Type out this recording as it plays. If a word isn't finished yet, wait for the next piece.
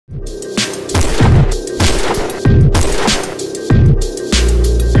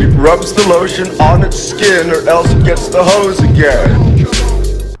rubs the lotion on its skin, or else it gets the hose again.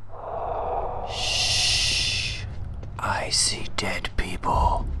 Shh. I see dead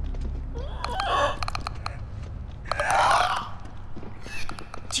people.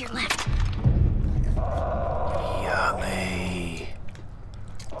 To your left. Yummy.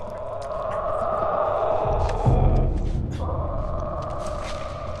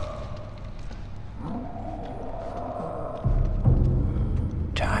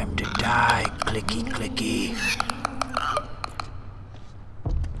 Time to die, clicky clicky.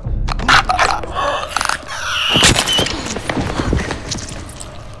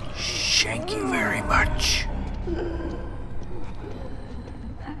 Thank you very much.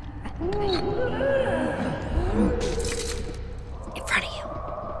 In front of you.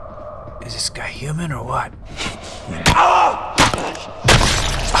 Is this guy human or what? Oh,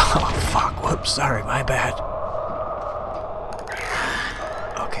 fuck. Whoops. Sorry, my bad.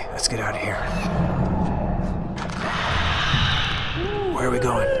 Okay, let's get out of here. Where are we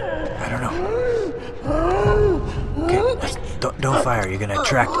going? I don't know. Okay, don't fire. You're gonna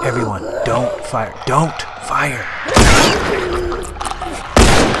attract everyone. Don't fire. Don't fire.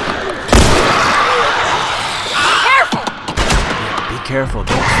 Be careful.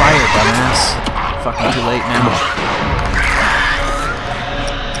 Don't fire, dumbass. Fucking too late now.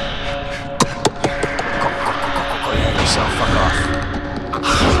 Go yourself. Fuck off.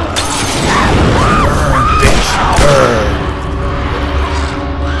 Burn, bitch. Burn.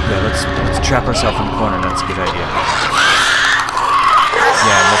 Yeah, let's trap ourselves in the corner. That's a good idea.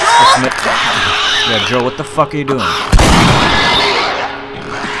 Yeah, Joe, what the fuck are you doing?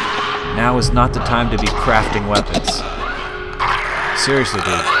 Now is not the time to be crafting weapons. Seriously,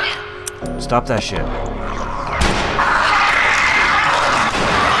 dude. Stop that shit.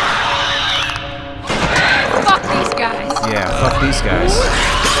 Fuck these guys. Yeah, fuck these guys.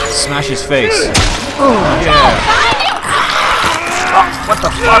 Smash his face. Oh, yeah. Oh, what the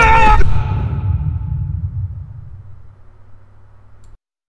fuck?